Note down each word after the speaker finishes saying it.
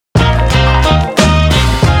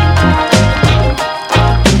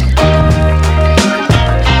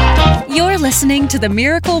listening to the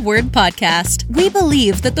Miracle Word Podcast. We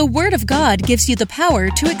believe that the Word of God gives you the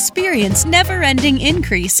power to experience never-ending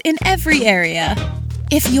increase in every area.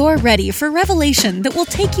 If you're ready for revelation that will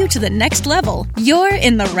take you to the next level, you're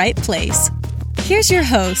in the right place. Here's your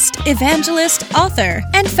host, evangelist, author,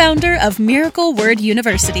 and founder of Miracle Word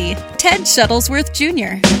University, Ted Shuttlesworth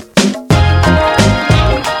Jr.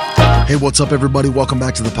 Hey, what's up, everybody? Welcome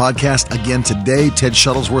back to the podcast. Again today, Ted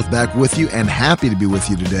Shuttlesworth back with you, and happy to be with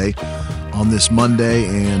you today on this Monday.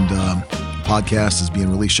 And podcast is being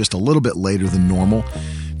released just a little bit later than normal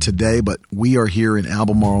today, but we are here in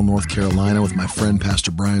Albemarle, North Carolina with my friend Pastor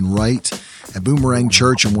Brian Wright at Boomerang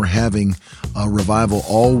Church, and we're having a revival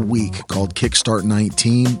all week called Kickstart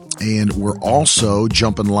 19, and we're also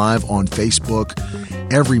jumping live on Facebook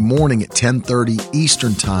every morning at 10:30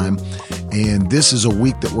 Eastern Time, and this is a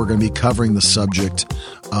week that we're going to be covering the subject,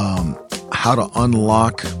 how to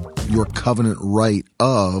unlock your covenant right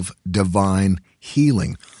of divine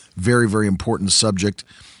healing. Very, very important subject.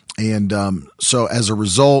 And so as a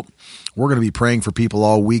result, we're going to be praying for people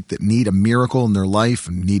all week that need a miracle in their life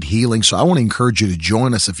and need healing. So I want to encourage you to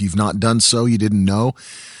join us. If you've not done so, you didn't know,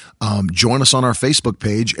 join us on our Facebook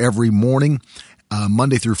page every morning,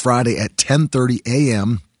 Monday through Friday at 10:30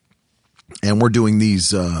 a.m. And we're doing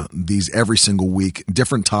these every single week,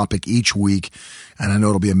 different topic each week. And I know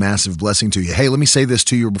it'll be a massive blessing to you. Hey, let me say this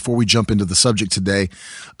to you before we jump into the subject today.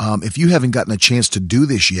 If you haven't gotten a chance to do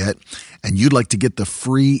this yet, and you'd like to get the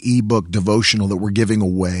free ebook devotional that we're giving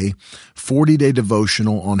away, 40-day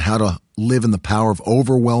devotional on how to live in the power of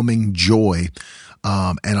overwhelming joy,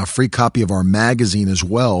 and a free copy of our magazine as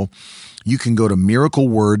well, you can go to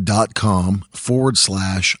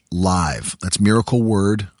miracleword.com/live. That's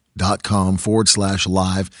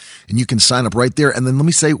miracleword.com/live, and you can sign up right there. And then let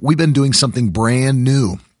me say, we've been doing something brand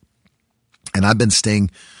new, and I've been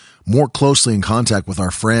staying more closely in contact with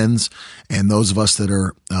our friends and those of us that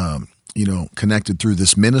are, connected through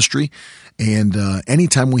this ministry. And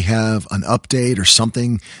anytime we have an update or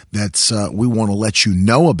something that's we want to let you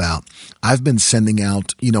know about, I've been sending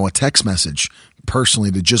out, a text message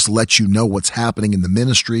personally to just let you know what's happening in the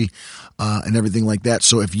ministry and everything like that.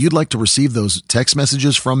 So if you'd like to receive those text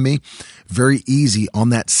messages from me, very easy. On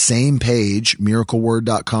that same page,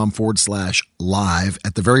 miracleword.com/live,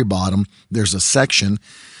 at the very bottom, there's a section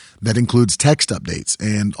that includes text updates.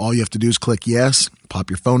 And all you have to do is click yes,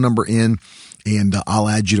 pop your phone number in, and I'll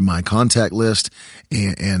add you to my contact list.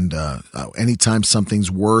 And anytime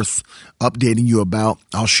something's worth updating you about,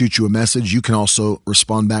 I'll shoot you a message. You can also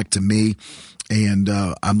respond back to me. And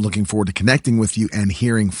I'm looking forward to connecting with you and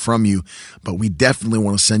hearing from you. But we definitely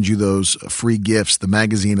want to send you those free gifts, the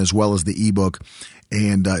magazine as well as the ebook.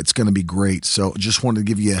 And it's going to be great. So just wanted to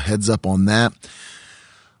give you a heads up on that.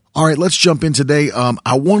 All right, let's jump in today.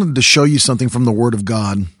 I wanted to show you something from the Word of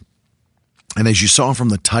God. And as you saw from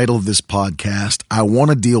the title of this podcast, I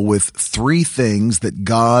want to deal with 3 things that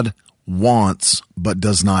God wants but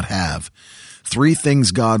does not have. 3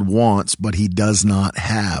 things God wants, but he does not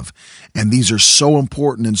have. And these are so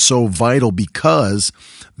important and so vital because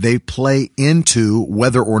they play into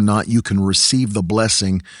whether or not you can receive the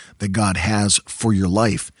blessing that God has for your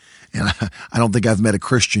life. And I don't think I've met a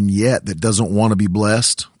Christian yet that doesn't want to be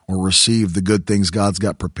blessed or receive the good things God's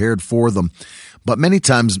got prepared for them. But many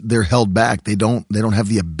times they're held back. They don't have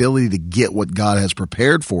the ability to get what God has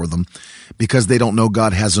prepared for them because they don't know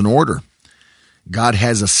God has an order. God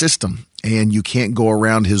has a system, and you can't go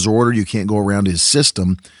around his order. You can't go around his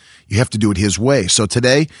system. You have to do it his way. So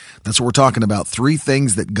today, that's what we're talking about. 3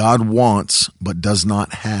 things that God wants but does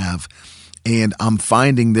not have. And I'm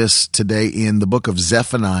finding this today in the book of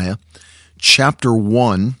Zephaniah, chapter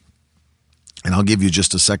 1. And I'll give you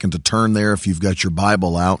just a second to turn there if you've got your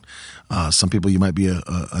Bible out. Some people, you might be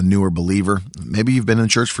a newer believer. Maybe you've been in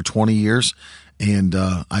church for 20 years. And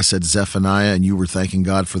I said Zephaniah, and you were thanking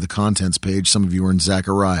God for the contents page. Some of you were in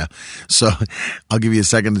Zechariah. So I'll give you a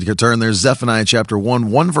second to turn there. Zephaniah chapter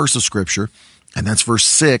 1, one verse of Scripture, and that's verse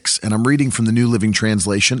 6. And I'm reading from the New Living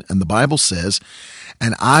Translation, and the Bible says,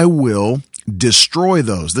 "And I will destroy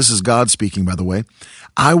those." This is God speaking, by the way.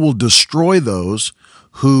 "I will destroy those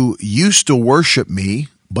who used to worship me,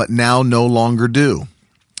 but now no longer do.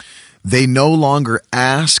 They no longer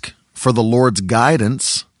ask for the Lord's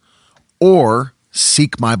guidance or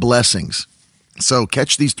seek my blessings." So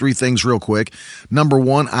catch these 3 things real quick. Number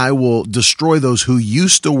 1, I will destroy those who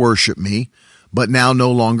used to worship me, but now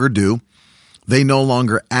no longer do. They no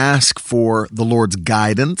longer ask for the Lord's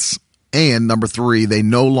guidance. And number 3, they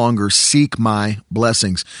no longer seek my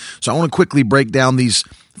blessings. So I want to quickly break down these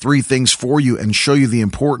 3 things for you and show you the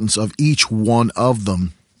importance of each one of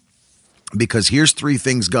them. Because here's 3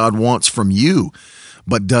 things God wants from you,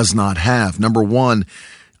 but does not have. Number one,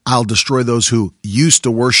 I'll destroy those who used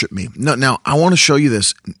to worship me. Now, I want to show you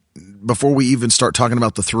this before we even start talking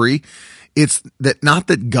about the three. It's that not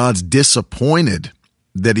that God's disappointed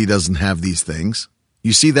that he doesn't have these things.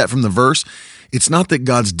 You see that from the verse? It's not that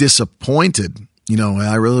God's disappointed.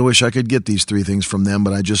 I really wish I could get these three things from them,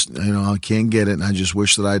 but I just, I can't get it. And I just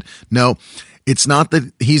wish that no, it's not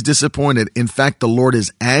that he's disappointed. In fact, the Lord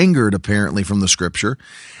is angered apparently from the scripture.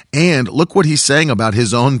 And look what he's saying about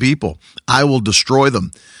his own people. I will destroy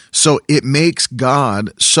them. So it makes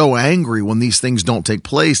God so angry when these things don't take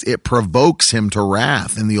place. It provokes him to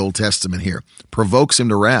wrath in the Old Testament here, provokes him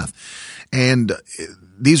to wrath. And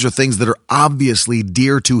these are things that are obviously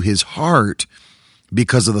dear to his heart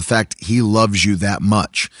because of the fact he loves you that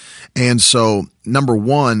much. And so, number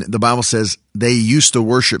one, the Bible says they used to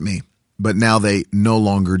worship me, but now they no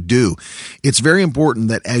longer do. It's very important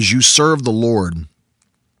that as you serve the Lord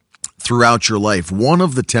throughout your life, one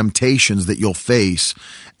of the temptations that you'll face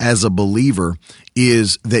as a believer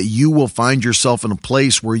is that you will find yourself in a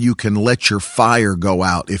place where you can let your fire go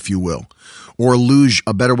out, if you will, or lose.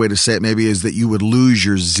 A better way to say it maybe is that you would lose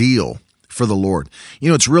your zeal for the Lord.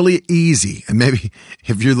 It's really easy. And maybe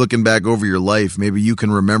if you're looking back over your life, maybe you can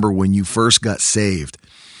remember when you first got saved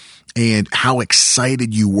and how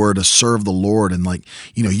excited you were to serve the Lord. And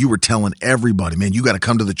you were telling everybody, man, you got to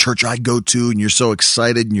come to the church I go to. And you're so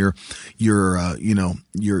excited and you're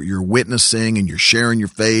witnessing and you're sharing your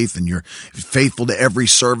faith and you're faithful to every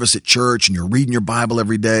service at church and you're reading your Bible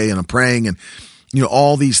every day and I'm praying. And,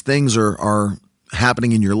 all these things are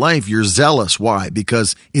happening in your life. You're zealous. Why?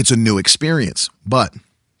 Because it's a new experience. But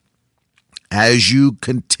as you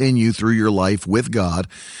continue through your life with God,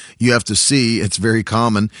 you have to see it's very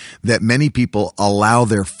common that many people allow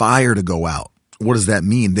their fire to go out. What does that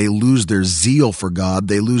mean? They lose their zeal for God.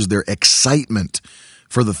 They lose their excitement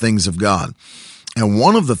for the things of God. And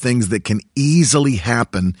one of the things that can easily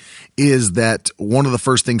happen is that one of the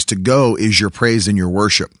first things to go is your praise and your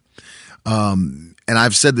worship. And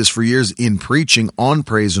I've said this for years in preaching on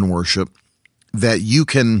praise and worship, that you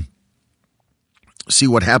can see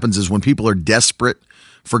what happens is when people are desperate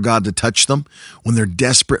for God to touch them, when they're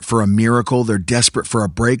desperate for a miracle, they're desperate for a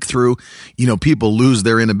breakthrough, people lose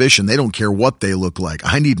their inhibition. They don't care what they look like.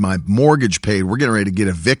 I need my mortgage paid. We're getting ready to get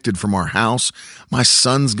evicted from our house. My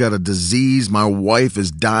son's got a disease. My wife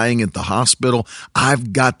is dying at the hospital.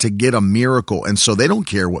 I've got to get a miracle. And so they don't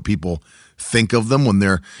care what people think of them when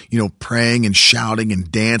they're, praying and shouting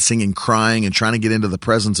and dancing and crying and trying to get into the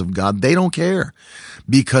presence of God. They don't care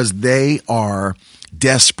because they are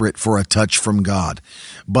desperate for a touch from God.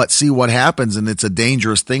 But see what happens, and it's a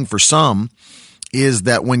dangerous thing for some, is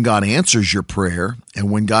that when God answers your prayer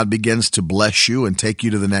and when God begins to bless you and take you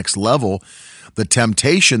to the next level, the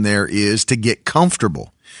temptation there is to get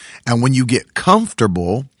comfortable. And when you get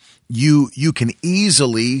comfortable, you can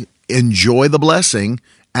easily enjoy the blessing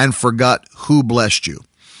and forgot who blessed you.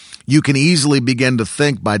 You can easily begin to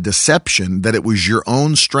think by deception that it was your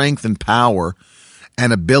own strength and power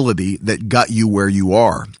and ability that got you where you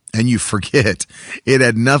are. And you forget it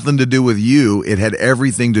had nothing to do with you. It had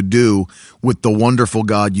everything to do with the wonderful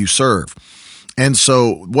God you serve. And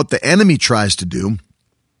so what the enemy tries to do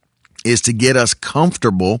is to get us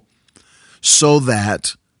comfortable so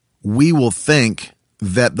that we will think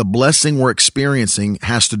that the blessing we're experiencing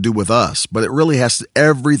has to do with us, but it really has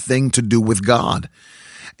everything to do with God.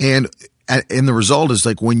 And the result is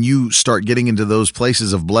when you start getting into those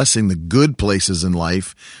places of blessing, the good places in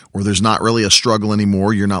life where there's not really a struggle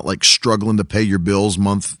anymore. You're not struggling to pay your bills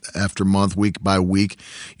month after month, week by week.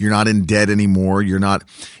 You're not in debt anymore. You're not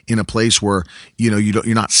in a place where,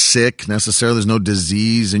 you're not sick necessarily. There's no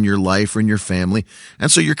disease in your life or in your family. And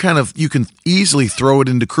so you can easily throw it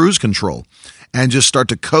into cruise control and just start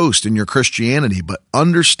to coast in your Christianity. But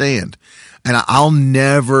understand, and I'll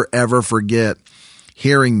never, ever forget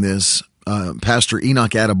hearing this. Pastor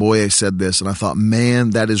Enoch Adeboye said this, and I thought,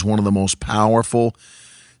 man, that is one of the most powerful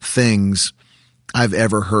things I've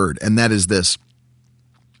ever heard. And that is this: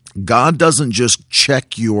 God doesn't just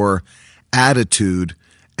check your attitude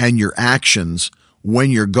and your actions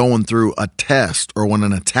when you're going through a test or when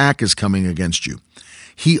an attack is coming against you.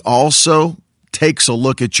 He also takes a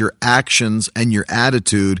look at your actions and your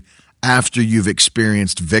attitude after you've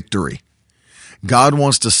experienced victory. God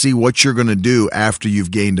wants to see what you're going to do after you've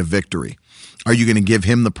gained a victory. Are you going to give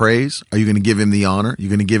him the praise? Are you going to give him the honor? Are you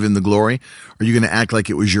going to give him the glory? Are you going to act like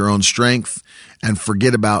it was your own strength and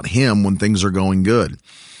forget about him when things are going good?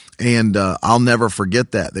 And I'll never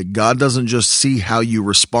forget that God doesn't just see how you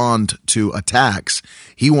respond to attacks.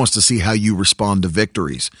 He wants to see how you respond to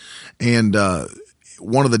victories. And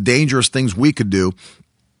one of the dangerous things we could do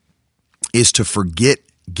is to forget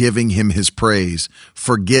giving him his praise,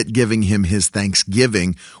 forget giving him his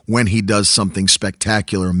thanksgiving when he does something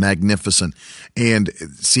spectacular, magnificent. And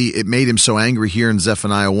see, it made him so angry here in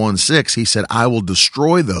Zephaniah 1:6. He said, I will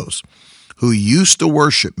destroy those who used to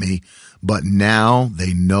worship me, but now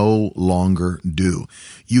they no longer do.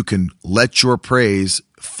 You can let your praise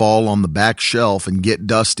fall on the back shelf and get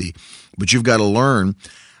dusty, but you've got to learn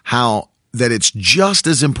how that it's just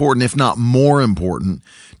as important, if not more important,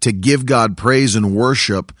 to give God praise and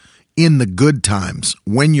worship in the good times,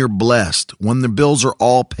 when you're blessed, when the bills are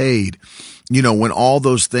all paid, when all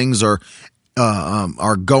those things are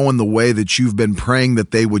going the way that you've been praying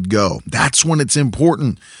that they would go. That's when it's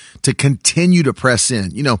important to continue to press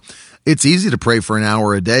in. It's easy to pray for an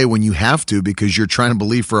hour a day when you have to, because you're trying to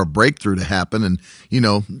believe for a breakthrough to happen.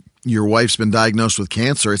 And, your wife's been diagnosed with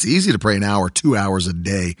cancer. It's easy to pray an hour, 2 hours a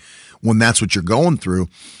day when that's what you're going through.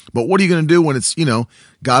 But what are you going to do when it's,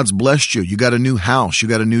 God's blessed you? You got a new house, you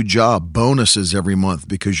got a new job, bonuses every month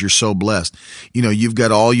because you're so blessed. You've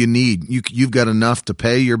got all you need. You've got enough to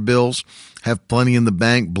pay your bills, have plenty in the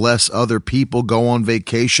bank, bless other people, go on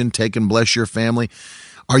vacation, take and bless your family.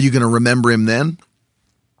 Are you going to remember him then?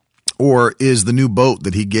 Or is the new boat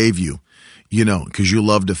that he gave you, because you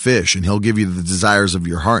love to fish and he'll give you the desires of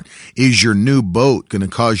your heart, is your new boat going to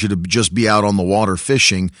cause you to just be out on the water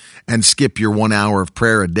fishing and skip your 1 hour of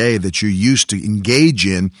prayer a day that you used to engage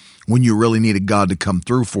in when you really needed God to come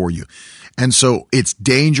through for you? And so it's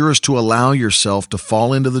dangerous to allow yourself to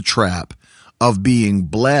fall into the trap of being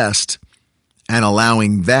blessed and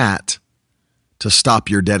allowing that to stop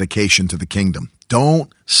your dedication to the kingdom.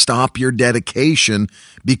 Don't stop your dedication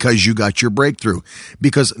because you got your breakthrough.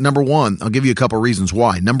 Because number one, I'll give you a couple of reasons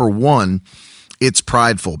why. Number one, it's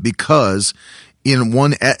prideful, because in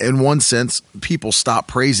one sense, people stop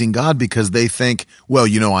praising God because they think, well,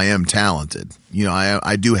 I am talented.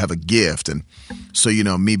 I do have a gift. And so,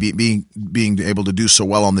 me being able to do so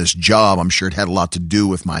well on this job, I'm sure it had a lot to do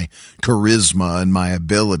with my charisma and my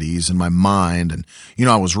abilities and my mind. And,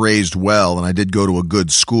 I was raised well and I did go to a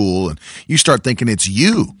good school. And you start thinking it's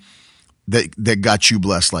you that got you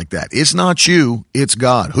blessed like that. It's not you, it's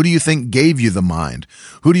God. Who do you think gave you the mind?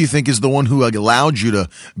 Who do you think is the one who allowed you to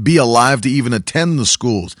be alive to even attend the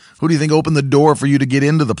schools? Who do you think opened the door for you to get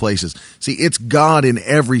into the places? See, it's God in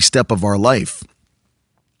every step of our life.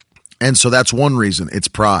 And so that's one reason. It's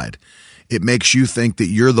pride. It makes you think that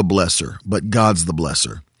you're the blesser, but God's the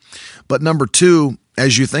blesser. But number two,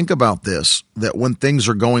 as you think about this, that when things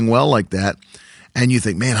are going well like that, and you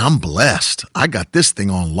think, man, I'm blessed, I got this thing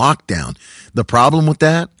on lockdown. The problem with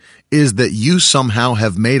that is that you somehow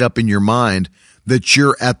have made up in your mind that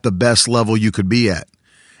you're at the best level you could be at.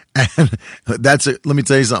 And let me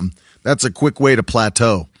tell you something. That's a quick way to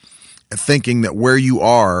plateau, thinking that where you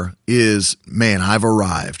are is, man, I've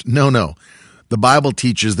arrived. No. The Bible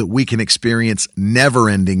teaches that we can experience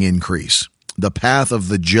never-ending increase. The path of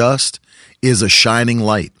the just is a shining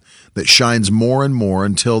light that shines more and more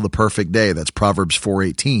until the perfect day. That's Proverbs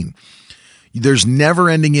 4:18. There's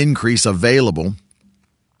never-ending increase available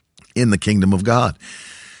in the kingdom of God.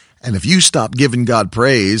 And if you stop giving God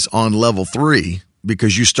praise on level 3,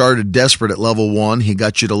 because you started desperate at level 1, he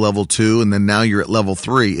got you to level 2, and then now you're at level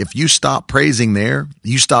 3. If you stop praising there,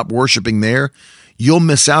 you stop worshiping there, you'll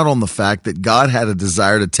miss out on the fact that God had a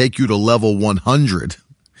desire to take you to level 100.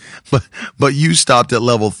 But you stopped at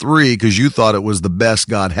level 3 because you thought it was the best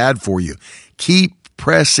God had for you. Keep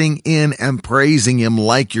pressing in and praising him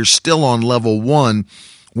like you're still on level 1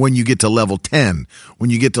 when you get to level 10, when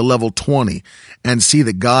you get to level 20, and see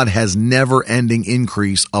that God has never-ending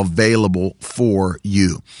increase available for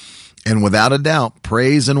you. And without a doubt,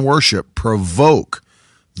 praise and worship provoke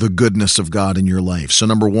the goodness of God in your life. So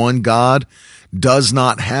number one, God does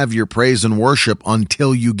not have your praise and worship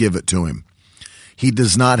until you give it to him. He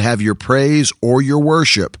does not have your praise or your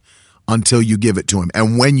worship until you give it to him.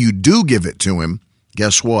 And when you do give it to him,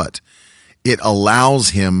 guess what? It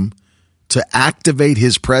allows him to activate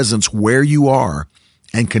his presence where you are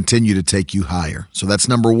and continue to take you higher. So that's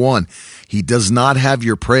number one. He does not have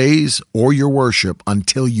your praise or your worship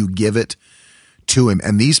until you give it to him.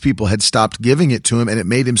 And these people had stopped giving it to him, and it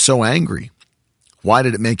made him so angry. Why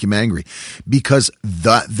did it make him angry? Because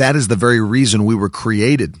that is the very reason we were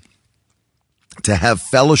created, to have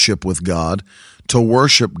fellowship with God, to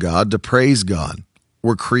worship God, to praise God.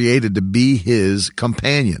 We're created to be his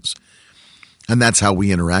companions. And that's how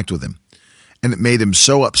we interact with him. And it made him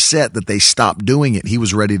so upset that they stopped doing it. He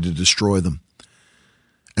was ready to destroy them.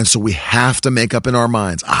 And so we have to make up in our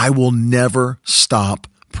minds, I will never stop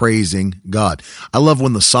praising God. I love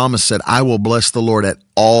when the psalmist said, I will bless the Lord at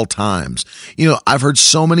all times. You know, I've heard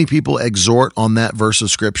so many people exhort on that verse of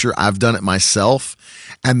scripture. I've done it myself,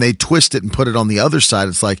 and they twist it and put it on the other side.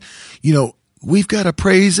 It's like, you know, we've got to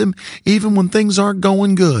praise him even when things aren't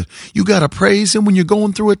going good. You got to praise him when you're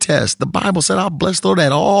going through a test. The Bible said, I'll bless the Lord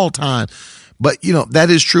at all times. But, you know, that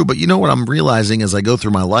is true. But you know what I'm realizing as I go through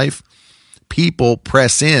my life? People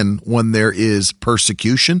press in when there is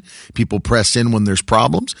persecution. People press in when there's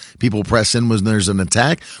problems. People press in when there's an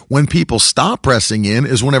attack. When people stop pressing in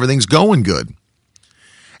is when everything's going good.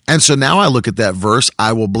 And so now I look at that verse,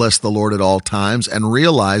 I will bless the Lord at all times, and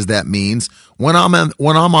realize that means when I'm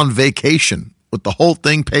on vacation with the whole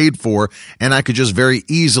thing paid for, and I could just very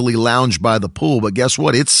easily lounge by the pool. But guess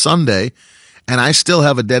what? It's Sunday, and I still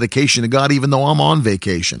have a dedication to God even though I'm on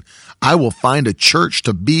vacation. I will find a church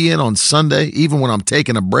to be in on Sunday, even when I'm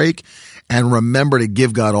taking a break, and remember to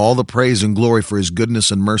give God all the praise and glory for his goodness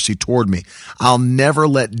and mercy toward me. I'll never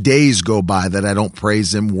let days go by that I don't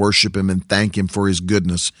praise him, worship him, and thank him for his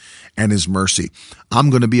goodness and his mercy. I'm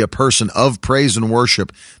going to be a person of praise and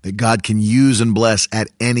worship that God can use and bless at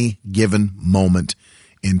any given moment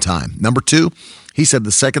in time. Number 2, he said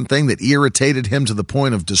the second thing that irritated him to the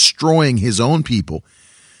point of destroying his own people,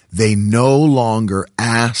 they no longer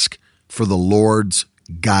ask for the Lord's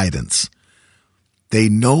guidance. They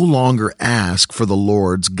no longer ask for the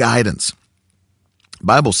Lord's guidance. The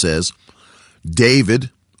Bible says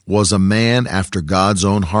David was a man after God's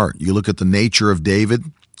own heart. You look at the nature of David,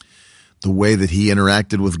 the way that he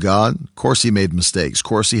interacted with God. Of course, he made mistakes. Of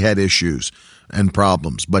course, he had issues and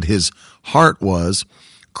problems. But his heart was,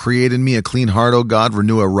 create in me a clean heart, O God,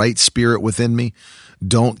 renew a right spirit within me.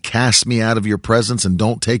 Don't cast me out of your presence, and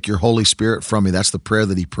don't take your Holy Spirit from me. That's the prayer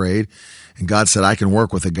that he prayed. And God said, I can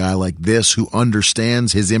work with a guy like this who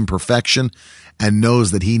understands his imperfection and knows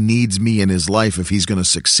that he needs me in his life if he's going to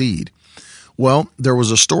succeed. Well, there was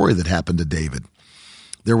a story that happened to David.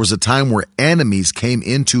 There was a time where enemies came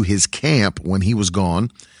into his camp when he was gone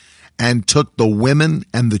and took the women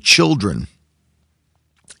and the children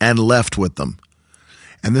and left with them.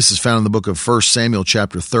 And this is found in the book of 1 Samuel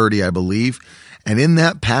chapter 30, I believe. And in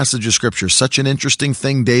that passage of scripture, such an interesting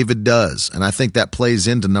thing David does, and I think that plays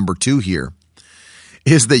into number 2 here,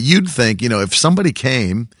 is that you'd think, you know, if somebody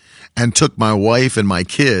came and took my wife and my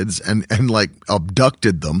kids and like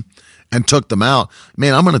abducted them and took them out,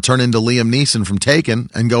 man, I'm going to turn into Liam Neeson from Taken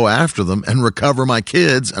and go after them and recover my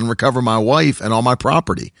kids and recover my wife and all my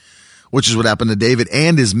property, which is what happened to David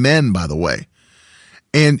and his men, by the way.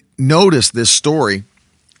 And notice this story.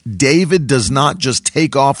 David does not just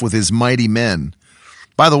take off with his mighty men.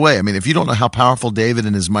 By the way, I mean, if you don't know how powerful David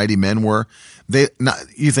and his mighty men were,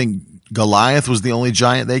 you think Goliath was the only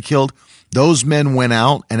giant they killed? Those men went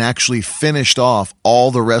out and actually finished off all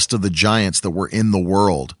the rest of the giants that were in the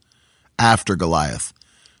world after Goliath.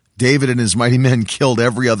 David and his mighty men killed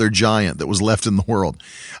every other giant that was left in the world.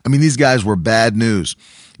 I mean, these guys were bad news.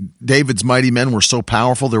 David's mighty men were so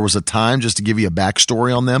powerful, there was a time, just to give you a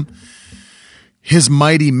backstory on them, his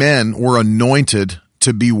mighty men were anointed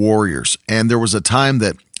to be warriors. And there was a time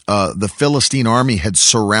that the Philistine army had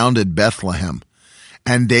surrounded Bethlehem.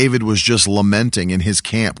 And David was just lamenting in his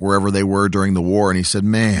camp wherever they were during the war. And he said,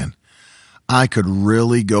 man, I could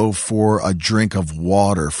really go for a drink of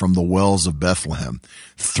water from the wells of Bethlehem.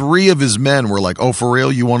 3 of his men were like, oh, for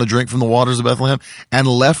real? You want to drink from the waters of Bethlehem? And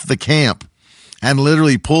left the camp and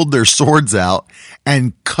literally pulled their swords out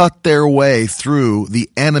and cut their way through the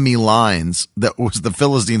enemy lines that was the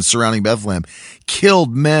Philistines surrounding Bethlehem,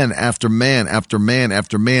 killed men after man after man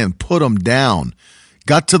after man, put them down,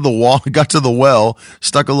 got to the wall, got to the well,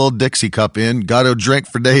 stuck a little Dixie cup in, got a drink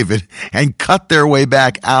for David, and cut their way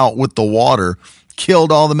back out with the water,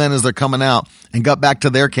 killed all the men as they're coming out, and got back to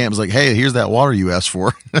their camp. It was like, hey, here's that water you asked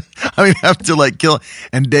for. I mean, have to like kill.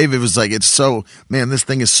 And David was like, it's so, man, this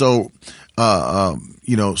thing is so,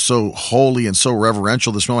 so holy and so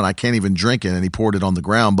reverential this moment, I can't even drink it. And he poured it on the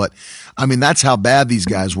ground. But I mean, that's how bad these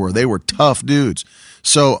guys were. They were tough dudes.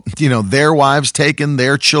 So, their wives taken,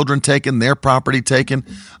 their children taken, their property taken.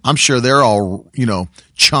 I'm sure they're all,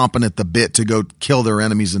 chomping at the bit to go kill their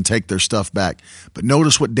enemies and take their stuff back. But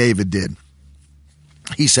notice what David did.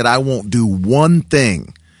 He said, I won't do one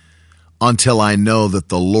thing until I know that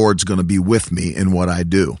the Lord's going to be with me in what I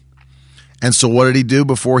do. And so what did he do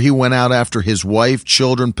before he went out after his wife,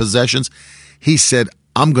 children, possessions? He said,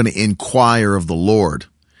 I'm going to inquire of the Lord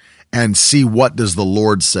and see what does the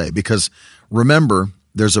Lord say. Because remember,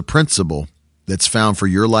 there's a principle that's found for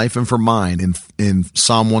your life and for mine in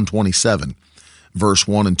Psalm 127, verse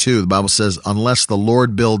 1 and 2. The Bible says, unless the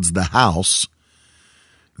Lord builds the house,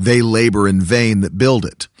 they labor in vain that build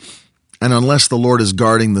it. And unless the Lord is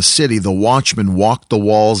guarding the city, the watchmen walk the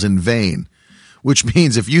walls in vain. Which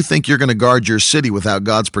means if you think you're going to guard your city without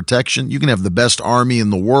God's protection, you can have the best army in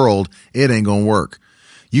the world. It ain't going to work.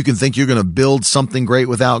 You can think you're going to build something great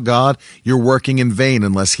without God. You're working in vain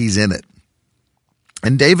unless he's in it.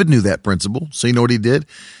 And David knew that principle. So you know what he did?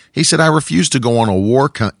 He said, I refuse to go on a war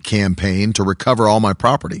campaign to recover all my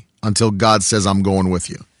property until God says I'm going with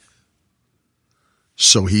you.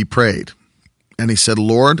 So he prayed. And he said,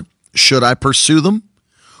 Lord, should I pursue them?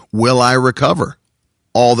 Will I recover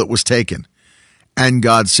all that was taken? And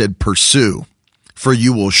God said, pursue, for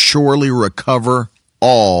you will surely recover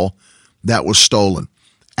all that was stolen.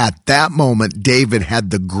 At that moment, David had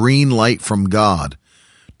the green light from God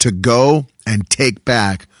to go and take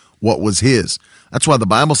back what was his. That's why the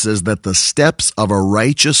Bible says that the steps of a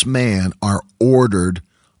righteous man are ordered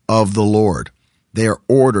of the Lord. They are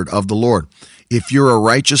ordered of the Lord. If you're a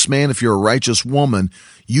righteous man, if you're a righteous woman,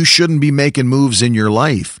 you shouldn't be making moves in your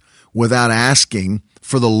life without asking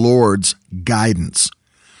for the Lord's guidance.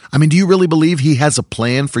 I mean, do you really believe he has a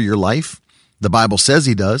plan for your life? The Bible says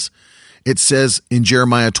he does. It says in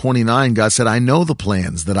Jeremiah 29, God said, I know the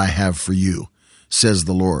plans that I have for you, says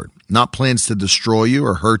the Lord. Not plans to destroy you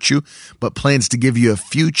or hurt you, but plans to give you a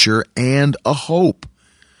future and a hope.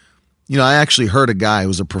 You know, I actually heard a guy who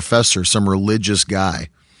was a professor, some religious guy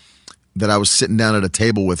that I was sitting down at a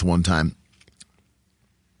table with one time.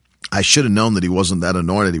 I should have known that he wasn't that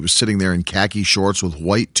anointed. He was sitting there in khaki shorts with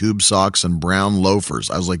white tube socks and brown loafers.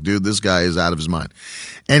 I was like, dude, this guy is out of his mind.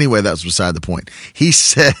 Anyway, that's beside the point. He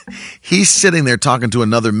said, he's sitting there talking to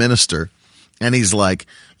another minister, and he's like,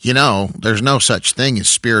 you know, there's no such thing as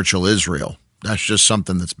spiritual Israel. That's just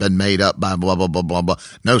something that's been made up by blah, blah, blah, blah, blah.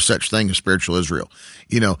 No such thing as spiritual Israel.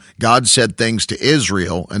 You know, God said things to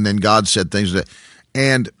Israel, and then God said things to,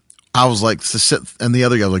 and I was like, and the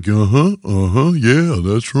other guy was like, yeah,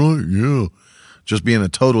 that's right, yeah. Just being a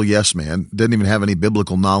total yes man, didn't even have any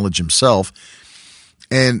biblical knowledge himself.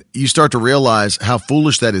 And you start to realize how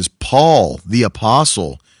foolish that is. Paul, the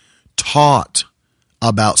apostle, taught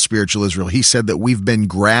about spiritual Israel. He said that we've been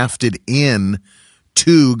grafted in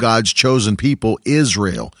to God's chosen people,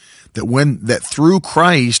 Israel. That through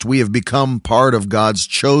Christ, we have become part of God's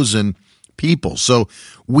chosen people. So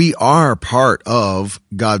we are part of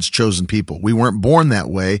God's chosen people. We weren't born that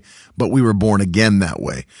way, but we were born again that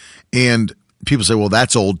way. And people say, well,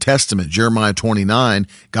 that's Old Testament. Jeremiah 29,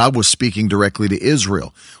 God was speaking directly to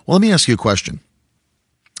Israel. Well, let me ask you a question.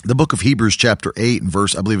 The book of Hebrews chapter 8 and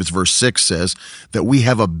I believe it's verse 6 says that we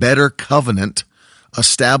have a better covenant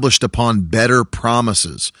established upon better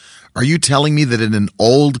promises. Are you telling me that in an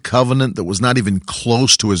old covenant that was not even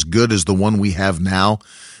close to as good as the one we have now,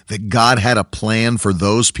 that God had a plan for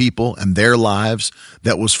those people and their lives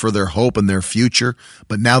that was for their hope and their future?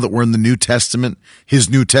 But now that we're in the New Testament, his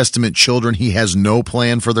New Testament children, he has no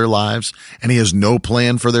plan for their lives and he has no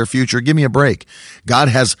plan for their future. Give me a break. God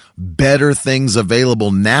has better things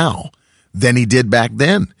available now than he did back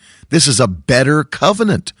then. This is a better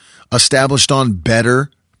covenant established on better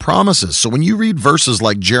promises. So when you read verses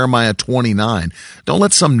like Jeremiah 29, don't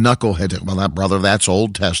let some knucklehead, well, that brother, that's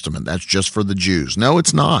Old Testament. That's just for the Jews. No,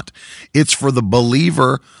 it's not. It's for the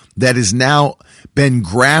believer that has now been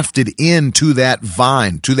grafted into that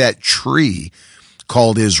vine, to that tree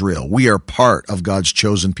called Israel. We are part of God's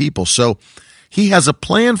chosen people. So he has a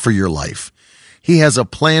plan for your life. He has a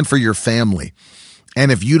plan for your family.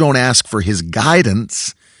 And if you don't ask for his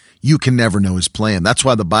guidance, you can never know his plan. That's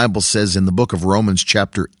why the Bible says in the book of Romans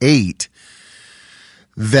chapter 8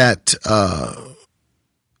 that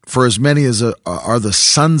for as many as are the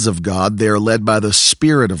sons of God, they are led by the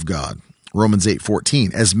Spirit of God. Romans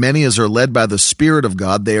 8:14. As many as are led by the Spirit of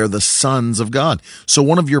God, they are the sons of God. So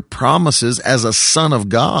one of your promises as a son of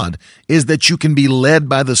God is that you can be led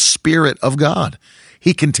by the Spirit of God.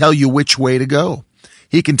 He can tell you which way to go.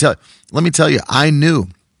 He can tell. Let me tell you, I knew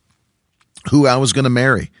who I was going to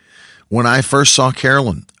marry. When I first saw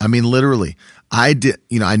Carolyn, I mean, literally, I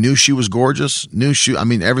knew she was gorgeous,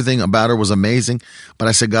 everything about her was amazing. But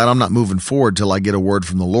I said, God, I'm not moving forward till I get a word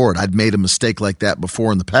from the Lord. I'd made a mistake like that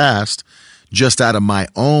before in the past, just out of my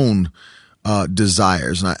own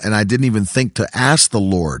desires. And I didn't even think to ask the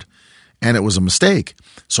Lord. And it was a mistake.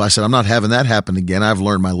 So I said, I'm not having that happen again. I've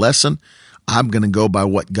learned my lesson. I'm going to go by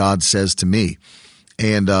what God says to me.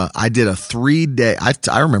 And I did a 3-day,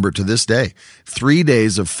 I remember it to this day, 3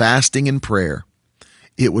 days of fasting and prayer.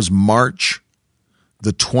 It was March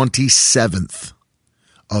the 27th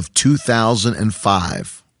of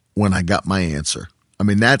 2005 when I got my answer. I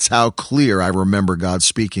mean, that's how clear I remember God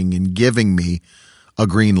speaking and giving me a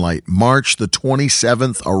green light. March the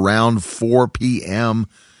 27th around 4 p.m.,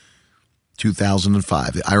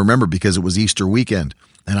 2005. I remember because it was Easter weekend,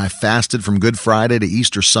 and I fasted from Good Friday to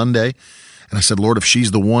Easter Sunday. And I said, Lord, if she's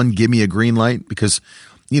the one, give me a green light, because,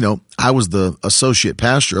 I was the associate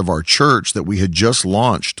pastor of our church that we had just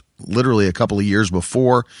launched literally a couple of years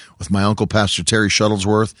before with my uncle, Pastor Terry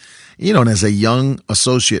Shuttlesworth. And as a young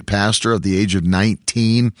associate pastor at the age of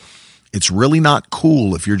 19, it's really not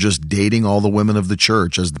cool if you're just dating all the women of the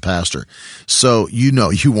church as the pastor. So, you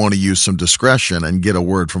want to use some discretion and get a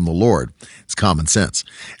word from the Lord. It's common sense.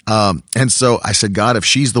 And so I said, God, if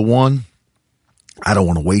she's the one, I don't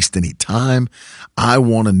want to waste any time. I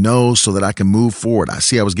want to know so that I can move forward.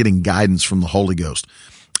 I was getting guidance from the Holy Ghost.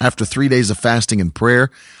 After 3 days of fasting and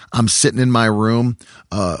prayer, I'm sitting in my room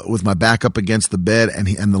with my back up against the bed, and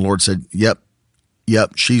the Lord said, yep,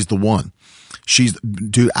 she's the one.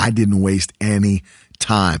 Dude, I didn't waste any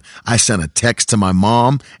time. I sent a text to my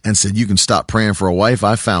mom and said, you can stop praying for a wife.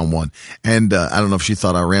 I found one. And I don't know if she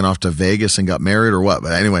thought I ran off to Vegas and got married or what,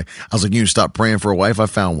 but anyway, I was like, you can stop praying for a wife. I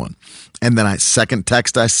found one. And then second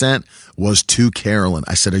text I sent was to Carolyn.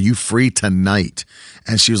 I said, are you free tonight?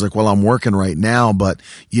 And she was like, well, I'm working right now, but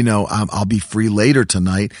I'll be free later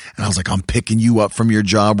tonight. And I was like, I'm picking you up from your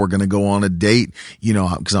job. We're going to go on a date,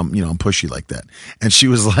 cause I'm pushy like that. And she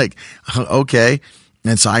was like, okay.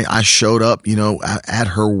 And so I showed up, at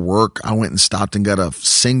her work. I went and stopped and got a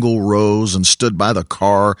single rose and stood by the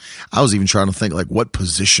car. I was even trying to think, like, what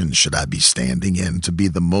position should I be standing in to be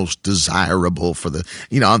the most desirable for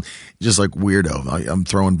I'm just like weirdo. I'm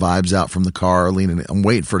throwing vibes out from the car, I'm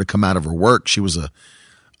waiting for her to come out of her work. She was a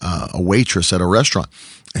waitress at a restaurant,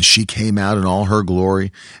 and she came out in all her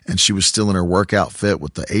glory, and she was still in her work outfit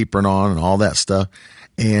with the apron on and all that stuff.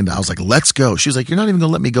 And I was like, let's go. She was like, you're not even going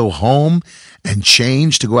to let me go home and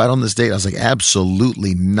change to go out on this date? I was like,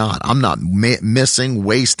 absolutely not. I'm not wasting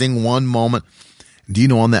one moment. Do you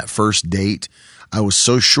know, on that first date, I was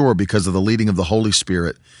so sure because of the leading of the Holy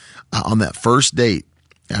Spirit. On that first date,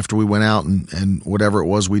 after we went out and whatever it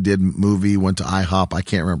was we did, movie, went to IHOP. I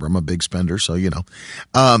can't remember. I'm a big spender, so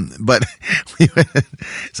but we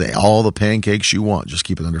say all the pancakes you want, just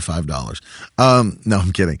keep it under $5. No,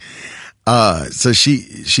 I'm kidding. So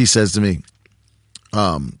she says to me,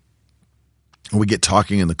 we get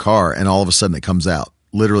talking in the car, and all of a sudden it comes out.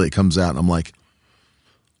 Literally, it comes out, and I'm like,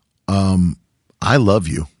 I love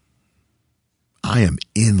you. I am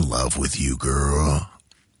in love with you, girl.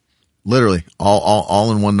 Literally,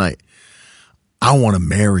 all in one night. I want to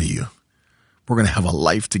marry you. We're going to have a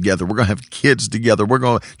life together. We're going to have kids together. We're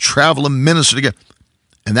going to travel and minister together.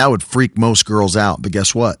 And that would freak most girls out. But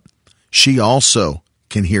guess what? She also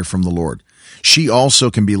can hear from the Lord. She also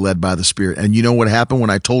can be led by the Spirit. And you know what happened when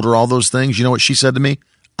I told her all those things? You know what she said to me?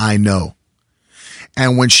 I know.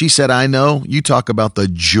 And when she said, I know, you talk about the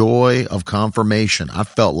joy of confirmation. I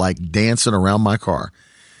felt like dancing around my car.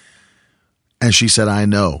 And she said, I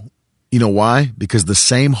know. You know why? Because the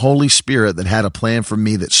same Holy Spirit that had a plan for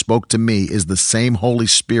me, that spoke to me, is the same Holy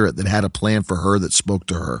Spirit that had a plan for her, that spoke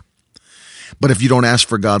to her. But if you don't ask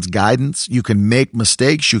for God's guidance, you can make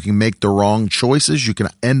mistakes. You can make the wrong choices. You can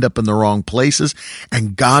end up in the wrong places.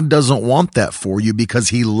 And God doesn't want that for you, because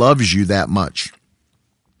He loves you that much.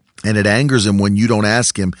 And it angers Him when you don't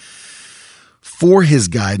ask Him for His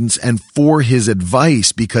guidance and for His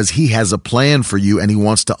advice, because He has a plan for you, and He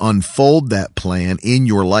wants to unfold that plan in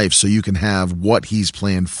your life so you can have what He's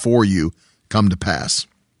planned for you come to pass.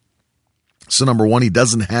 So number one, He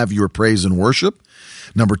doesn't have your praise and worship.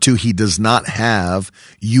 Number two, He does not have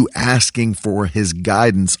you asking for His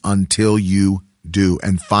guidance until you do.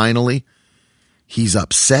 And finally, He's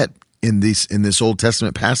upset in this Old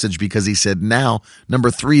Testament passage because He said, now,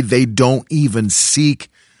 number three, they don't even seek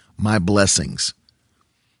my blessings.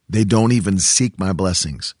 They don't even seek my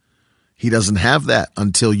blessings. He doesn't have that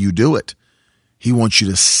until you do it. He wants you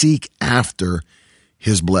to seek after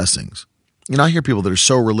His blessings. I hear people that are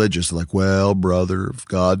so religious, they're like, well, brother, if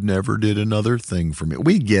God never did another thing for me.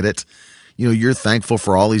 We get it. You're thankful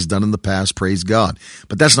for all He's done in the past. Praise God.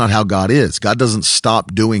 But that's not how God is. God doesn't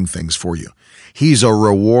stop doing things for you. He's a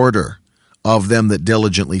rewarder of them that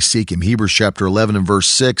diligently seek Him. Hebrews chapter 11 and verse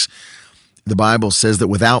 6, the Bible says that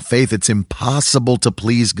without faith, it's impossible to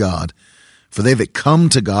please God. For they that come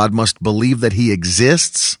to God must believe that He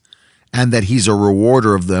exists and that He's a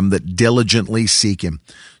rewarder of them that diligently seek Him.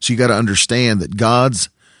 So you got to understand that God's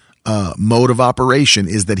mode of operation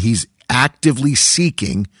is that He's actively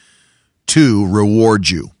seeking to reward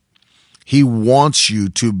you. He wants you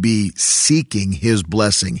to be seeking His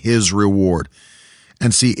blessing, His reward.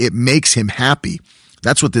 And see, it makes Him happy.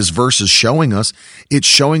 That's what this verse is showing us. It's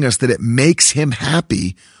showing us that it makes Him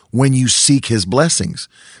happy when you seek His blessings.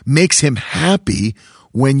 Makes Him happy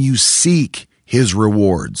when you seek His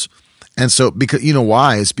rewards. And so, because you know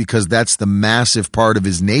why? It's because that's the massive part of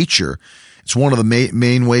his nature. It's one of the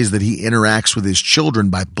main ways that he interacts with his children,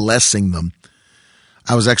 by blessing them.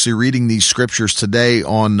 I was actually reading these scriptures today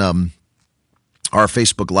on our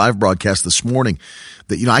Facebook Live broadcast this morning,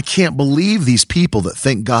 that, I can't believe these people that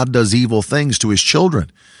think God does evil things to his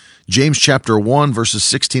children. James chapter 1, verses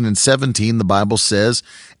 16 and 17, the Bible says,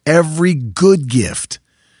 every good gift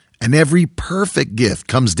and every perfect gift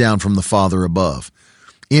comes down from the Father above,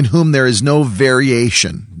 in whom there is no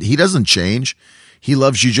variation. He doesn't change. He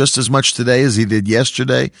loves you just as much today as he did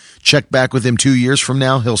yesterday. Check back with him 2 years from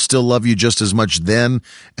now. He'll still love you just as much then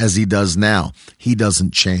as he does now. He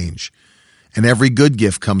doesn't change. And every good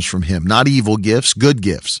gift comes from him, not evil gifts, good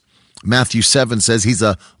gifts. Matthew 7 says he's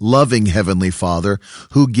a loving heavenly Father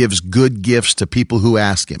who gives good gifts to people who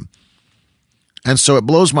ask him. And so it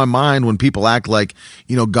blows my mind when people act like,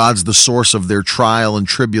 God's the source of their trial and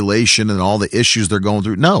tribulation and all the issues they're going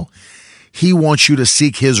through. No, he wants you to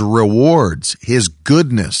seek his rewards, his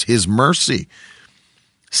goodness, his mercy.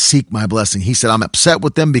 Seek my blessing. He said, I'm upset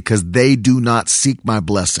with them because they do not seek my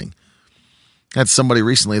blessing. I had somebody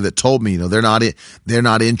recently that told me, they're not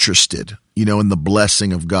interested, in the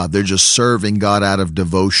blessing of God. They're just serving God out of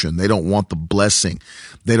devotion. They don't want the blessing.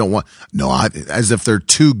 They don't want, as if they're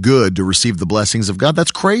too good to receive the blessings of God.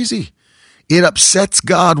 That's crazy. It upsets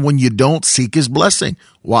God when you don't seek his blessing.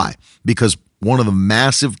 Why? Because one of the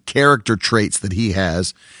massive character traits that he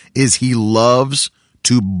has is he loves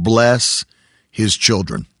to bless his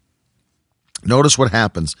children. Notice what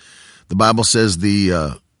happens. The Bible says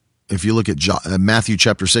if you look at Matthew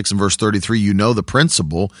chapter 6 and verse 33, you know the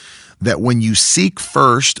principle that when you seek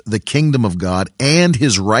first the kingdom of God and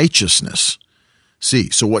his righteousness.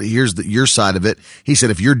 So here's your side of it. He said,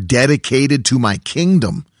 if you're dedicated to my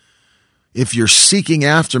kingdom, if you're seeking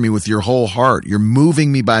after me with your whole heart, you're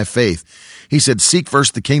moving me by faith. He said, seek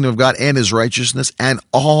first the kingdom of God and his righteousness, and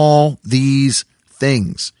all these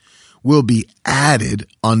things will be added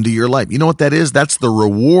unto your life. You know what that is? That's the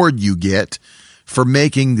reward you get for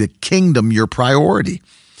making the kingdom your priority.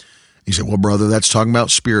 You say, well, brother, that's talking about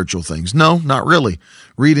spiritual things. No, not really.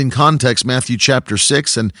 Read in context Matthew chapter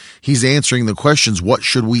 6, and he's answering the questions. What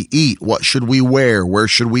should we eat? What should we wear? Where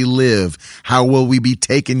should we live? How will we be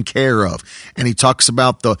taken care of? And he talks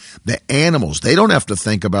about the animals. They don't have to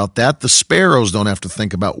think about that. The sparrows don't have to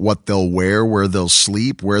think about what they'll wear, where they'll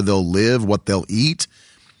sleep, where they'll live, what they'll eat.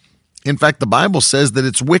 In fact, the Bible says that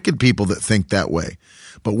it's wicked people that think that way.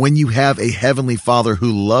 But when you have a heavenly Father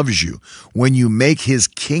who loves you, when you make his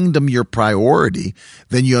kingdom your priority,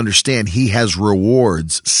 then you understand he has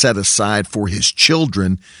rewards set aside for his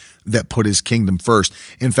children that put his kingdom first.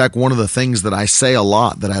 In fact, one of the things that I say a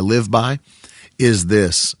lot that I live by is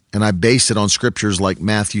this, and I base it on scriptures like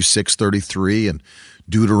Matthew 6:33 and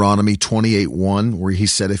Deuteronomy 28:1, where he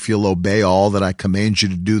said, if you'll obey all that I command you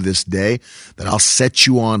to do this day, that I'll set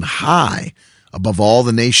you on high above all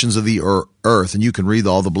the nations of the earth. And you can read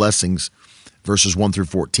all the blessings, verses 1 through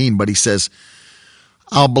 14. But he says,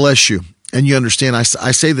 I'll bless you. And you understand, I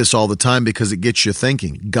say this all the time because it gets you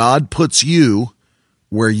thinking. God puts you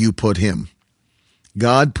where you put him.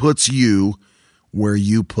 God puts you where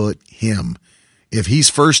you put him. If he's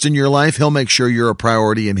first in your life, he'll make sure you're a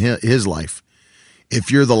priority in his life. If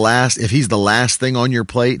he's the last thing on your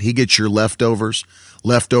plate, he gets your leftovers,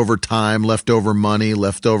 leftover time, leftover money,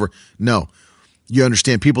 no. You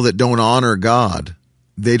understand, people that don't honor God,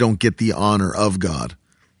 they don't get the honor of God.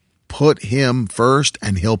 Put him first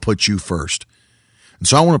and he'll put you first. And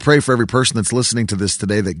so I want to pray for every person that's listening to this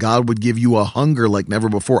today that God would give you a hunger like never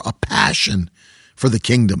before, a passion for the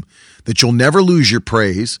kingdom, that you'll never lose your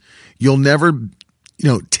praise. You'll never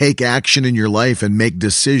take action in your life and make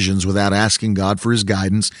decisions without asking God for his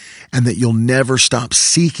guidance, and that you'll never stop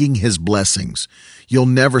seeking his blessings. You'll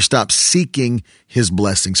never stop seeking his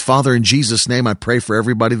blessings. Father, in Jesus' name, I pray for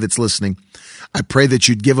everybody that's listening. I pray that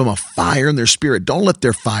you'd give them a fire in their spirit. Don't let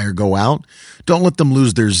their fire go out. Don't let them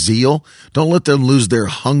lose their zeal. Don't let them lose their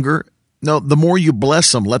hunger. No, the more you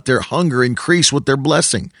bless them, let their hunger increase with their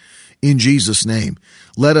blessing. In Jesus' name,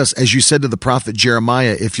 let us, as you said to the prophet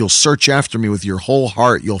Jeremiah, if you'll search after me with your whole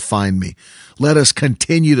heart, you'll find me. Let us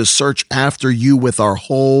continue to search after you with our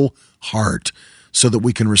whole heart so that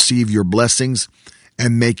we can receive your blessings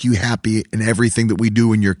and make you happy in everything that we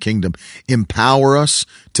do in your kingdom. Empower us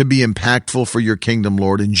to be impactful for your kingdom,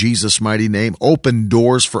 Lord, in Jesus' mighty name. Open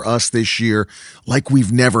doors for us this year like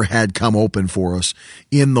we've never had come open for us.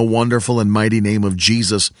 In the wonderful and mighty name of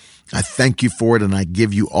Jesus, I thank you for it, and I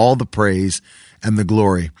give you all the praise and the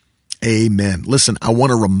glory. Amen. Listen, I want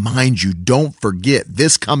to remind you, don't forget,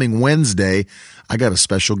 this coming Wednesday, I got a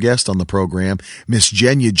special guest on the program. Miss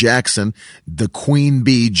Jenya Jackson, the Queen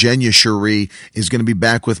Bee, Jenya Cherie, is going to be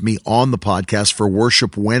back with me on the podcast for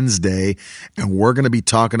Worship Wednesday, and we're going to be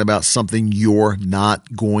talking about something you're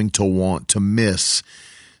not going to want to miss.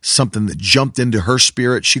 Something that jumped into her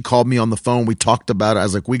spirit. She called me on the phone. We talked about it. I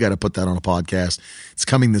was like, we got to put that on a podcast. It's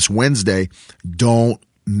coming this Wednesday. Don't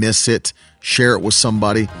miss it. Share it with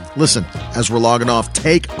somebody. Listen, as we're logging off,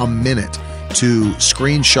 take a minute to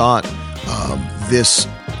screenshot this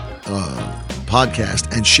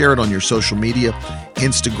podcast and share it on your social media,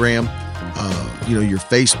 Instagram, your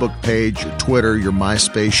Facebook page, your Twitter, your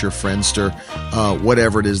MySpace, your Friendster,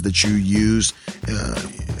 whatever it is that you use.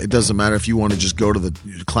 It doesn't matter if you want to just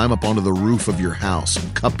climb up onto the roof of your house,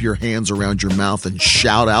 and cup your hands around your mouth and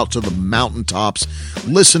shout out to the mountaintops.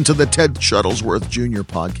 Listen to the Ted Shuttlesworth Jr.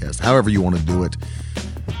 podcast. However you want to do it.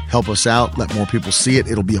 Help us out. Let more people see it.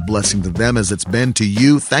 It'll be a blessing to them as it's been to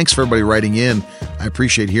you. Thanks for everybody writing in. I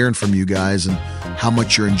appreciate hearing from you guys and how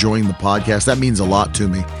much you're enjoying the podcast. That means a lot to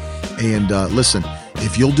me. And listen,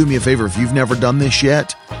 if you'll do me a favor, if you've never done this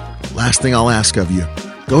yet, last thing I'll ask of you,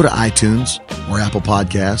 go to iTunes or Apple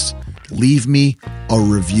Podcasts, leave me a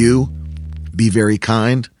review, be very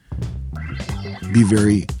kind, be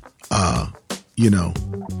very,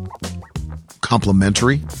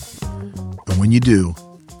 complimentary. And when you do,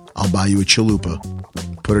 I'll buy you a chalupa,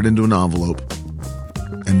 put it into an envelope,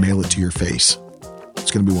 and mail it to your face.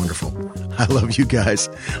 It's going to be wonderful. I love you guys.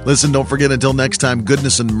 Listen, don't forget, until next time,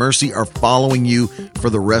 goodness and mercy are following you for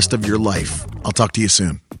the rest of your life. I'll talk to you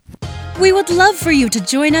soon. We would love for you to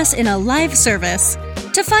join us in a live service.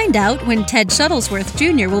 To find out when Ted Shuttlesworth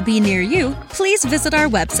Jr. will be near you, please visit our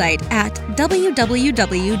website at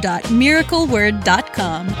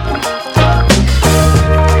www.miracleword.com.